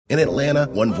In Atlanta,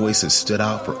 one voice has stood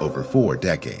out for over 4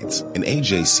 decades. An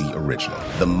AJC original,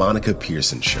 The Monica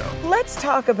Pearson Show. Let's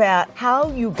talk about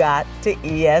how you got to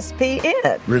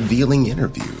ESPN. Revealing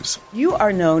interviews. You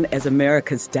are known as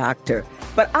America's doctor,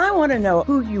 but I want to know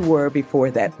who you were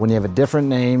before that. When you have a different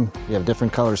name, you have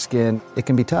different color skin, it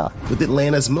can be tough. With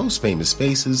Atlanta's most famous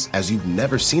faces as you've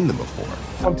never seen them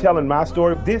before. I'm telling my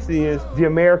story. This is the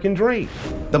American dream.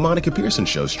 The Monica Pearson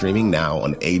Show, streaming now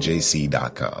on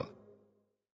AJC.com.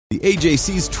 The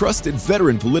AJC's trusted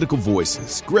veteran political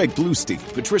voices, Greg Bluestein,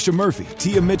 Patricia Murphy,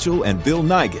 Tia Mitchell, and Bill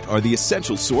Nygut, are the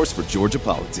essential source for Georgia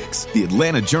politics. The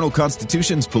Atlanta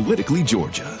Journal-Constitution's Politically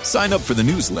Georgia. Sign up for the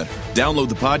newsletter, download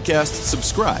the podcast,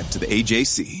 subscribe to the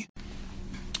AJC.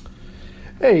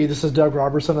 Hey, this is Doug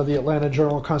Robertson of the Atlanta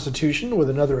Journal-Constitution with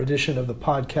another edition of the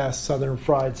podcast Southern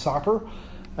Fried Soccer.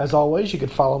 As always, you can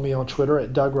follow me on Twitter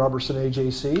at Doug Robertson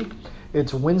AJC.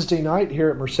 It's Wednesday night here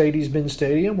at Mercedes-Benz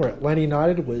Stadium, where Atlanta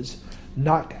United was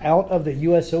knocked out of the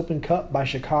U.S. Open Cup by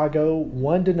Chicago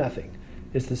 1-0.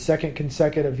 It's the second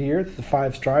consecutive year that the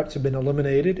Five Stripes have been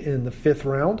eliminated in the 5th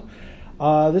round.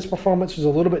 This performance was a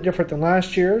little bit different than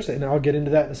last year's, and I'll get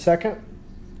into that in a second.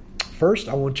 First,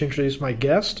 I want to introduce my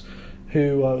guest,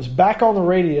 who was back on the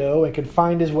radio and could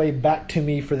find his way back to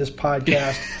me for this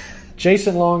podcast.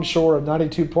 Jason Longshore of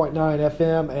 92.9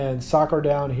 FM and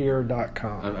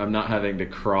SoccerDownHere.com. I'm not having to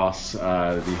cross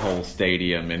the whole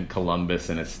stadium in Columbus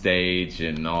and a stage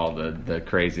and all the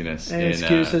craziness in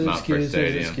Mountford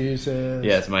Stadium. Excuses.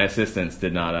 Yes, my assistants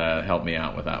did not help me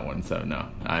out with that one, so no.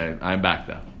 I'm back,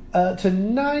 though.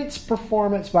 Tonight's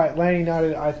performance by Atlanta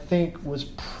United, I think, was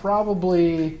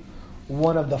probably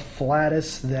one of the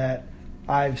flattest that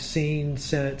I've seen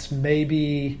since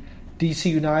maybe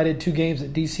DC United, 2 games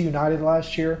at DC United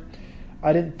last year.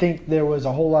 I didn't think there was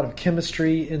a whole lot of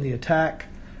chemistry in the attack.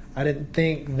 I didn't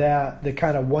think that the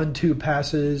kind of 1-2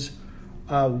 passes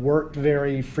worked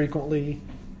very frequently.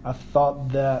 I thought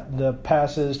that the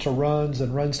passes to runs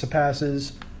and runs to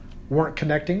passes weren't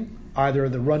connecting. Either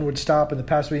the run would stop and the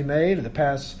pass would be made, or the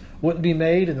pass wouldn't be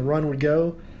made and the run would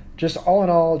go. Just all in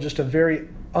all, just a very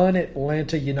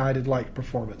un-Atlanta United-like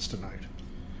performance tonight.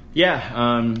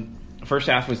 Yeah, first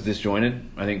half was disjointed,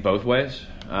 I think, both ways.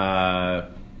 I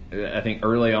think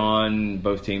early on,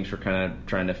 both teams were kind of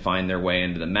trying to find their way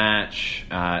into the match.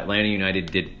 Atlanta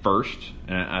United did first,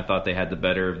 and I thought they had the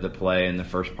better of the play in the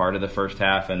first part of the first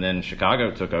half, and then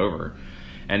Chicago took over.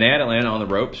 And they had Atlanta on the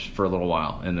ropes for a little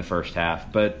while in the first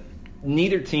half, but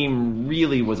neither team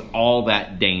really was all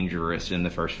that dangerous in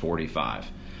the first 45.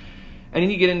 And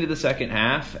then you get into the second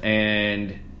half,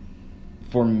 and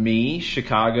for me,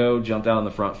 Chicago jumped out on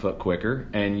the front foot quicker,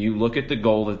 and you look at the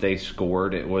goal that they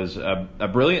scored. It was a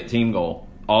brilliant team goal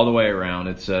all the way around.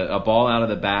 It's a ball out of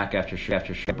the back after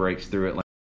Chicago breaks through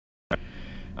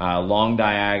Atlanta. Long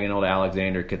diagonal to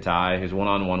Alexander Katai, who's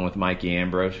one-on-one with Mikey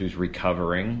Ambrose, who's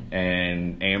recovering,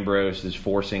 and Ambrose is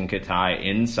forcing Katai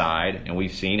inside, and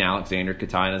we've seen Alexander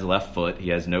Katai on his left foot.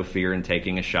 He has no fear in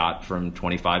taking a shot from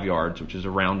 25 yards, which is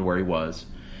around where he was.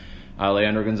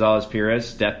 Leandro Gonzalez-Pirez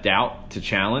stepped out to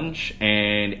challenge,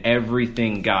 and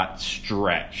everything got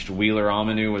stretched. Wheeler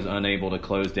Aminu was unable to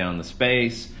close down the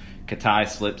space. Katai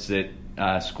slips it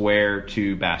square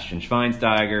to Bastian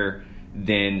Schweinsteiger.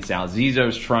 Then Sal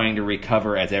Zizzo's trying to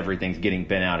recover as everything's getting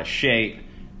bent out of shape.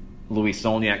 Luis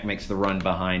Solniak makes the run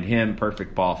behind him.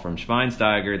 Perfect ball from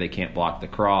Schweinsteiger. They can't block the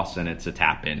cross, and it's a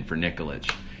tap-in for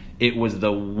Nikolic. It was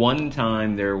the one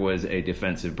time there was a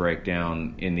defensive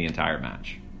breakdown in the entire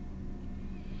match.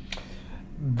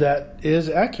 That is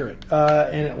accurate.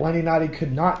 And Atlanta United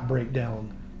could not break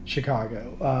down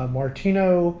Chicago.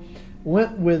 Martino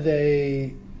went with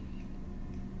a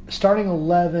starting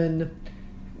 11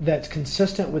 that's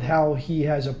consistent with how he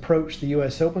has approached the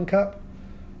U.S. Open Cup.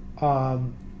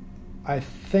 I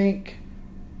think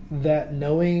that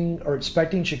knowing or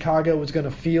expecting Chicago was going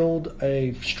to field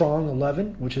a strong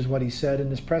 11, which is what he said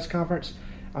in this press conference,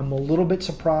 I'm a little bit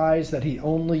surprised that he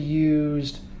only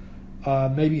used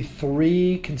maybe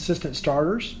 3 consistent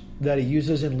starters that he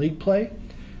uses in league play,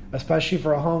 especially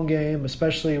for a home game,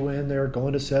 especially when they're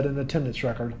going to set an attendance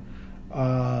record,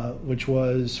 which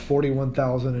was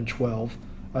 41,012,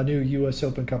 a new U.S.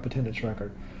 Open Cup attendance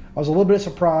record. I was a little bit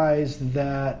surprised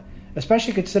that,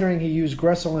 especially considering he used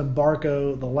Gressel and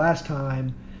Barco the last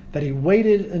time, that he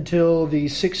waited until the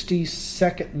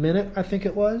 62nd minute, I think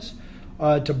it was,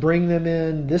 to bring them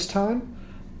in this time.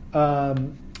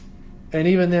 And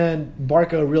even then,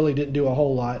 Barco really didn't do a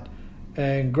whole lot.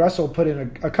 And Gressel put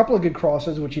in a couple of good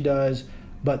crosses, which he does,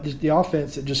 but the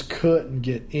offense, it just couldn't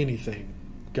get anything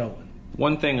going.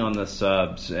 One thing on the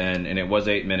subs, and it was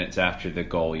 8 minutes after the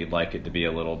goal. You'd like it to be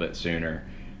a little bit sooner.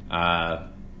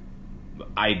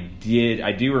 I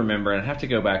do remember, and I have to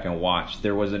go back and watch,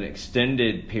 there was an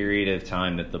extended period of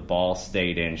time that the ball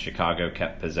stayed in, Chicago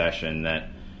kept possession, that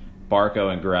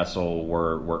Barco and Gressel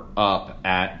were up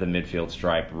at the midfield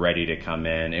stripe ready to come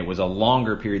in. It was a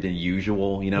longer period than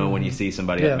usual, when you see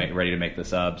somebody ready to make the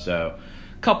sub. So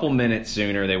a couple minutes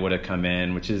sooner they would have come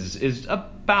in, which is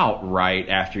about right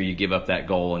after you give up that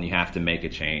goal and you have to make a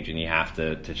change and you have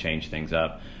to change things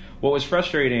up. What was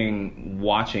frustrating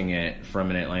watching it from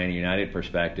an Atlanta United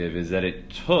perspective is that it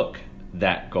took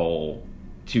that goal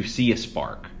to see a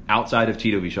spark outside of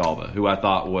Tito Villalba, who I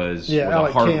thought was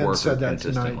a hard worker said that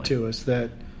tonight to us, that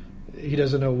he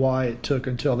doesn't know why it took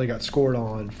until they got scored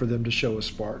on for them to show a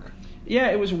spark.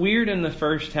 Yeah, it was weird in the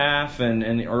first half and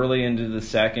early into the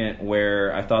second,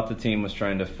 where I thought the team was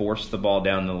trying to force the ball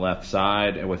down the left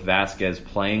side with Vasquez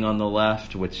playing on the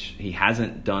left, which he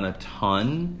hasn't done a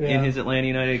ton in his Atlanta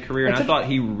United career, and I thought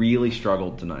he really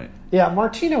struggled tonight. Yeah,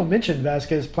 Martino mentioned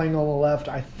Vasquez playing on the left,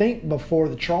 I think, before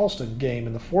the Charleston game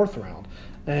in the fourth round,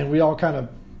 and we all kind of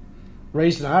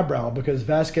raised an eyebrow because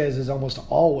Vasquez has almost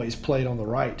always played on the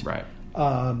right. Right.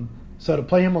 So to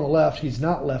play him on the left, he's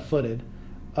not left-footed.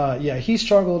 He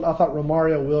struggled. I thought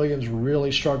Romario Williams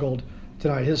really struggled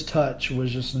tonight. His touch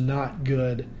was just not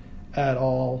good at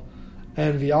all.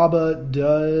 And Villalba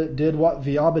did what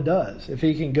Villalba does. If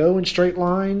he can go in straight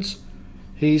lines,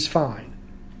 he's fine.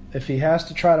 If he has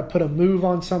to try to put a move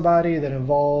on somebody that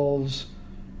involves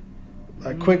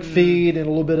a quick feed and a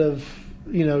little bit of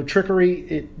trickery,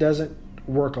 it doesn't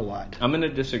work a lot. I'm going to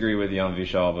disagree with you on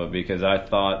Villalba because I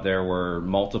thought there were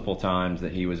multiple times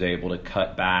that he was able to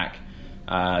cut back.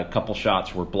 A couple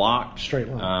shots were blocked. Straight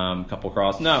line. Couple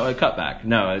cross. No, a cut back.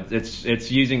 No,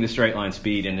 it's using the straight line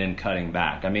speed and then cutting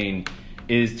back. I mean,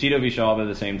 is Tito Villalba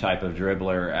the same type of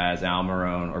dribbler as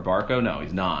Almiron or Barco? No,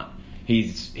 he's not.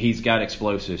 He's got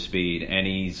explosive speed, and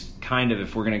he's kind of,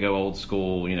 if we're going to go old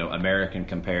school, American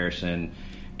comparison,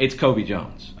 it's Kobe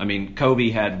Jones. I mean, Kobe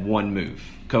had one move.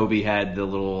 Kobe had the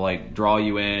little, draw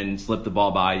you in, slip the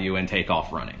ball by you, and take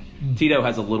off running. Tito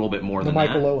has a little bit more than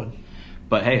Michael that. Owen.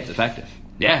 But, hey, it's effective.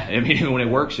 Yeah, I mean, when it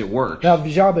works, it works. Now,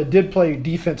 Villalba did play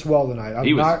defense well tonight.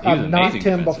 I've knocked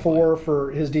him before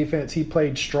for his defense. He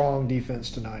played strong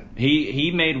defense tonight.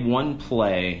 He made one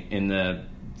play in the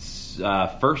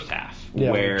first half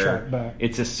where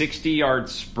it's a 60-yard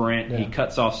sprint. Yeah. He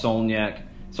cuts off Solniak,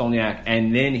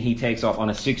 and then he takes off on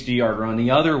a 60-yard run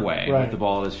the other way with the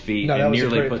ball at his feet and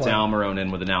nearly puts Almiron in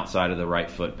with an outside of the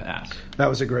right foot pass. That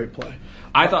was a great play.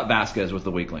 I thought Vasquez was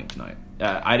the weak link tonight.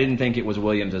 I didn't think it was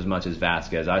Williams as much as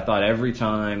Vasquez. I thought every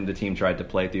time the team tried to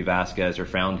play through Vasquez or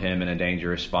found him in a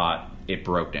dangerous spot, it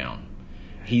broke down.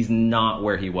 He's not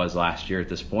where he was last year at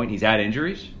this point. He's had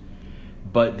injuries.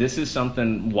 But this is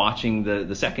something, watching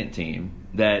the second team,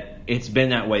 that it's been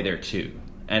that way there too.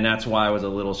 And that's why I was a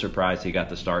little surprised he got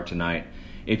the start tonight.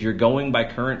 If you're going by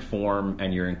current form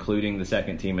and you're including the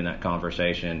second team in that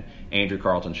conversation, Andrew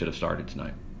Carleton should have started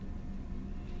tonight.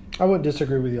 I wouldn't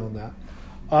disagree with you on that.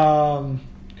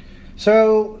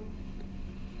 So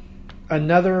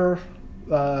another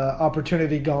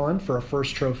opportunity gone for a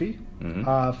first trophy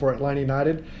for Atlanta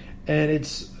United. And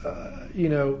it's,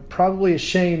 probably a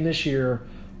shame this year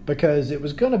because it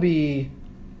was going to be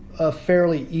a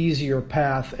fairly easier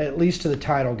path, at least to the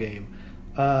title game.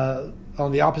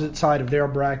 On the opposite side of their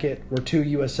bracket were two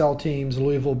USL teams.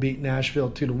 Louisville beat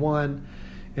Nashville 2-1.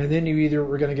 And then you either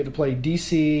were going to get to play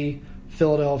DC,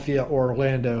 Philadelphia, or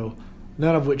Orlando,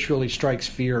 none of which really strikes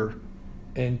fear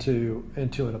into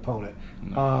an opponent.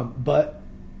 No. But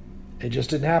it just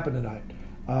didn't happen tonight.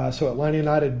 So Atlanta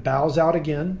United bows out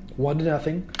again,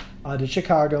 1-0, to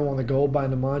Chicago on the goal by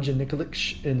Nemanja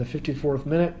Nikolic in the 54th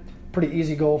minute. Pretty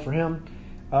easy goal for him.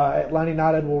 Atlanta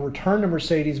United will return to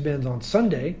Mercedes-Benz on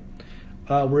Sunday,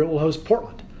 where it will host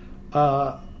Portland.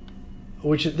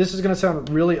 This is going to sound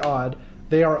really odd.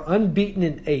 They are unbeaten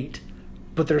in 8,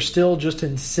 but they're still just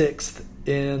in 6th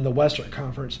in the Western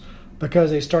Conference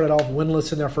because they started off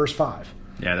winless in their first 5.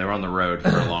 Yeah, they were on the road for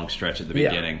a long stretch at the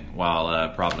beginning while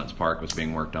Providence Park was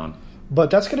being worked on. But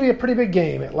that's going to be a pretty big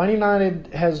game. Atlanta United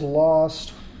has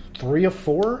lost 3 of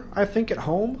 4, I think, at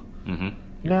home.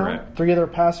 Now, correct. 3 of their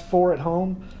past 4 at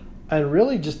home. And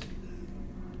really just,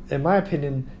 in my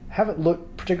opinion, haven't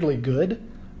looked particularly good.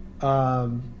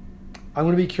 I'm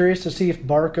going to be curious to see if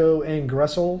Barco and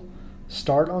Gressel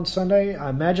start on Sunday. I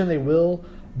imagine they will.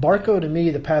 Barco, to me,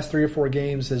 the past 3 or 4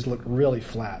 games has looked really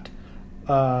flat.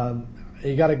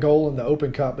 He got a goal in the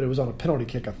Open Cup, but it was on a penalty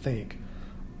kick, I think.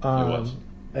 It was.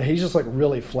 He's just looked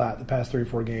really flat the past 3 or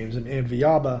 4 games. And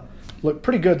Villalba looked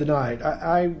pretty good tonight.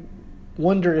 I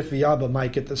wonder if Villalba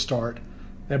might get the start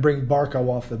and bring Barco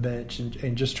off the bench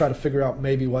and just try to figure out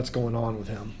maybe what's going on with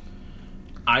him.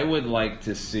 I would like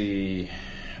to see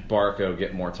Barco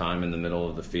get more time in the middle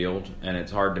of the field, and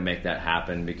it's hard to make that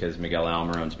happen because Miguel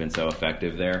Almirón's been so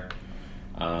effective there.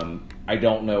 I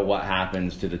don't know what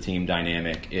happens to the team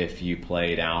dynamic if you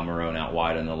played Almirón out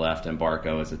wide on the left and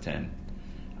Barco as a 10.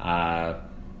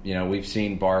 We've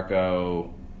seen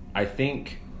Barco, I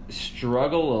think,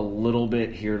 struggle a little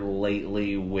bit here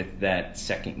lately with that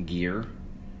second gear.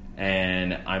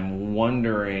 And I'm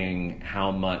wondering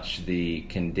how much the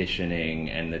conditioning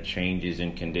and the changes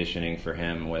in conditioning for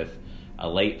him with a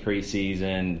late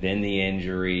preseason, then the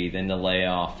injury, then the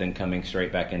layoff, then coming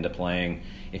straight back into playing.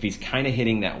 If he's kind of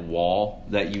hitting that wall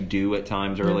that you do at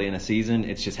times early in a season,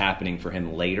 it's just happening for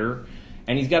him later.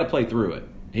 And he's got to play through it.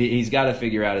 He's got to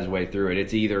figure out his way through it.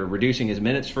 It's either reducing his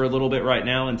minutes for a little bit right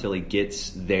now until he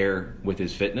gets there with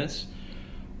his fitness,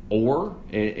 or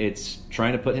it's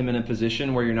trying to put him in a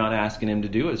position where you're not asking him to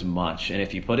do as much. And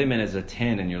if you put him in as a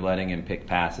 10 and you're letting him pick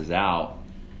passes out,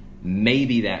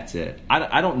 maybe that's it.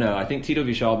 I don't know. I think Tito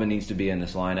Villalba needs to be in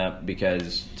this lineup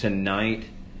because tonight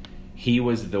he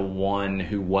was the one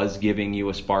who was giving you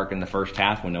a spark in the first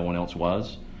half when no one else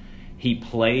was. He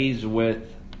plays with,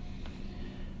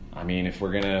 if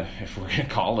we're gonna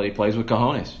call it, he plays with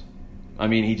cojones.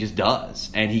 He just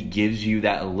does, and he gives you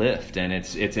that lift, and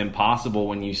it's impossible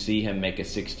when you see him make a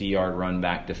 60-yard run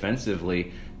back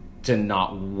defensively to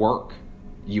not work.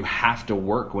 You have to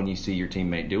work when you see your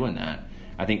teammate doing that.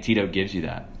 I think Tito gives you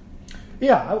that.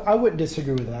 Yeah, I wouldn't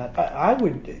disagree with that.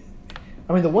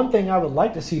 The one thing I would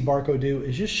like to see Barco do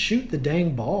is just shoot the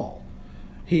dang ball.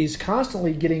 He's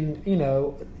constantly getting,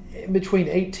 between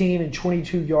 18 and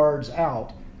 22 yards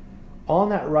out on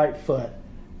that right foot,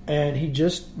 and he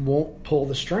just won't pull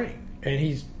the string. And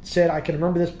he said, I can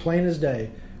remember this plain as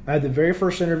day. I had the very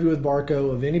first interview with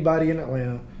Barco of anybody in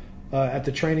Atlanta at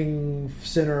the training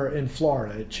center in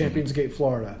Florida, at Champions Gate,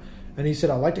 Florida. And he said,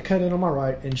 I like to cut in on my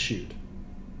right and shoot.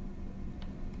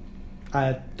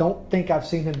 I don't think I've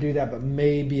seen him do that, but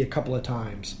maybe a couple of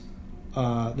times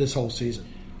this whole season.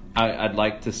 I'd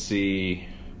like to see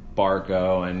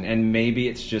Barco, and maybe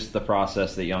it's just the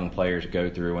process that young players go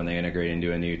through when they integrate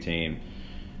into a new team.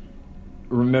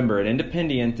 Remember, at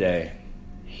Independiente,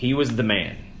 he was the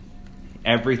man.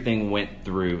 Everything went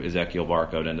through Ezequiel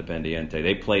Barco at Independiente.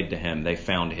 They played to him. They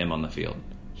found him on the field.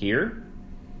 Here,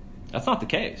 that's not the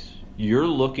case. You're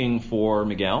looking for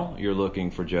Miguel. You're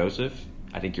looking for Joseph.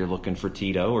 I think you're looking for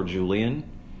Tito or Julian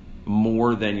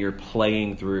more than you're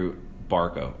playing through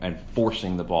Barco and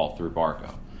forcing the ball through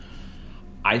Barco.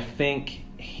 I think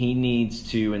he needs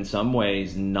to, in some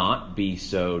ways, not be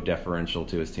so deferential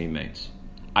to his teammates.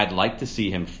 I'd like to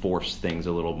see him force things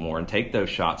a little more and take those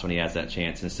shots when he has that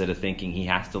chance instead of thinking he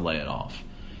has to lay it off.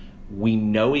 We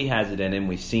know he has it in him.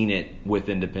 We've seen it with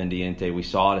Independiente. We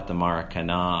saw it at the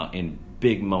Maracanã in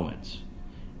big moments.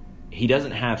 He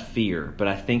doesn't have fear, but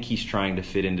I think he's trying to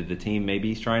fit into the team. Maybe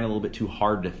he's trying a little bit too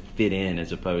hard to fit in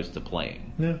as opposed to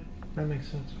playing. Yeah, that makes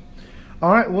sense.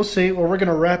 All right, we'll see. Well, we're going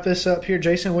to wrap this up here.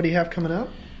 Jason, what do you have coming up?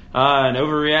 An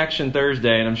overreaction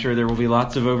Thursday, and I'm sure there will be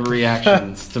lots of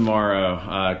overreactions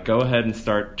tomorrow. Go ahead and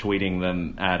start tweeting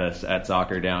them at us at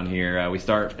Soccer Down Here. We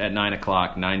start at 9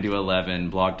 o'clock, 9 to 11,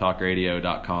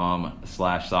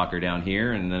 blogtalkradio.com/Soccer Down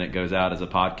Here, and then it goes out as a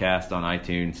podcast on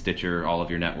iTunes, Stitcher, all of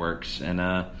your networks,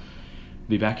 and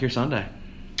be back here Sunday.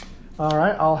 All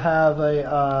right, I'll have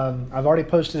I've already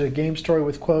posted a game story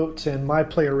with quotes and my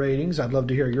player ratings. I'd love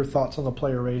to hear your thoughts on the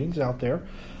player ratings out there.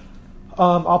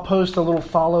 I'll post a little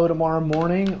follow tomorrow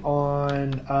morning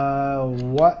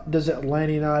on what does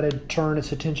Atlanta United turn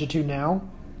its attention to now,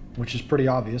 which is pretty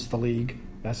obvious, the league.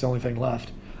 That's the only thing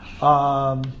left.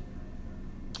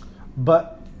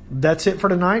 But that's it for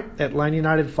tonight. Atlanta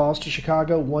United falls to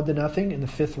Chicago 1-0 in the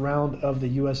 5th round of the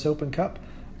U.S. Open Cup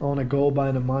on a goal by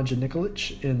Nemanja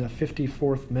Nikolic in the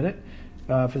 54th minute.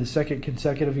 For the second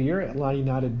consecutive year, Atlanta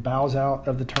United bows out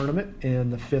of the tournament in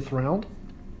the 5th round.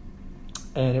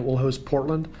 And it will host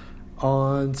Portland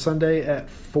on Sunday at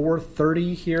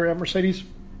 4:30 here at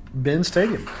Mercedes-Benz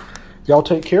Stadium. Y'all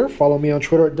take care. Follow me on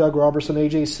Twitter at Doug Robertson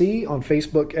AJC, on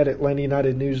Facebook at Atlanta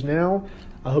United News Now.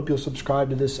 I hope you'll subscribe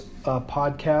to this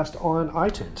podcast on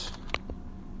iTunes.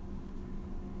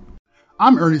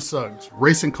 I'm Ernie Suggs,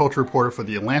 race and culture reporter for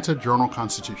the Atlanta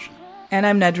Journal-Constitution. And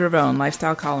I'm Nedra Ravone,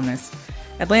 lifestyle columnist.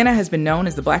 Atlanta has been known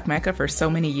as the Black Mecca for so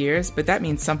many years, but that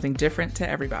means something different to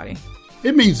everybody.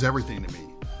 It means everything to me.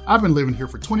 I've been living here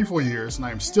for 24 years, and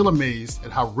I am still amazed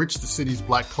at how rich the city's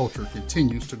Black culture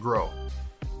continues to grow.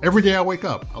 Every day I wake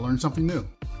up, I learn something new.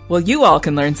 Well, you all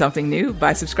can learn something new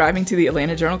by subscribing to the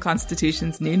Atlanta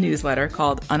Journal-Constitution's new newsletter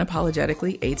called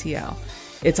Unapologetically ATL.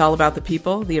 It's all about the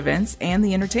people, the events, and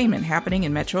the entertainment happening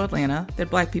in Metro Atlanta that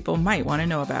Black people might want to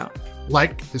know about.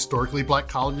 like historically black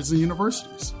colleges and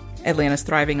universities, Atlanta's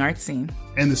thriving art scene,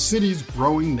 and the city's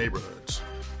growing neighborhoods.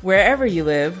 Wherever you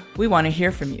live, we want to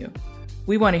hear from you.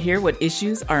 We want to hear what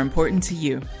issues are important to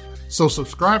you. So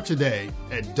subscribe today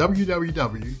at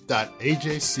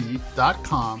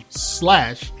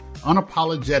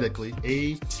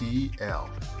www.ajc.com/unapologeticallyatl.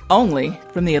 Only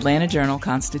from the Atlanta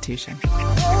Journal-Constitution.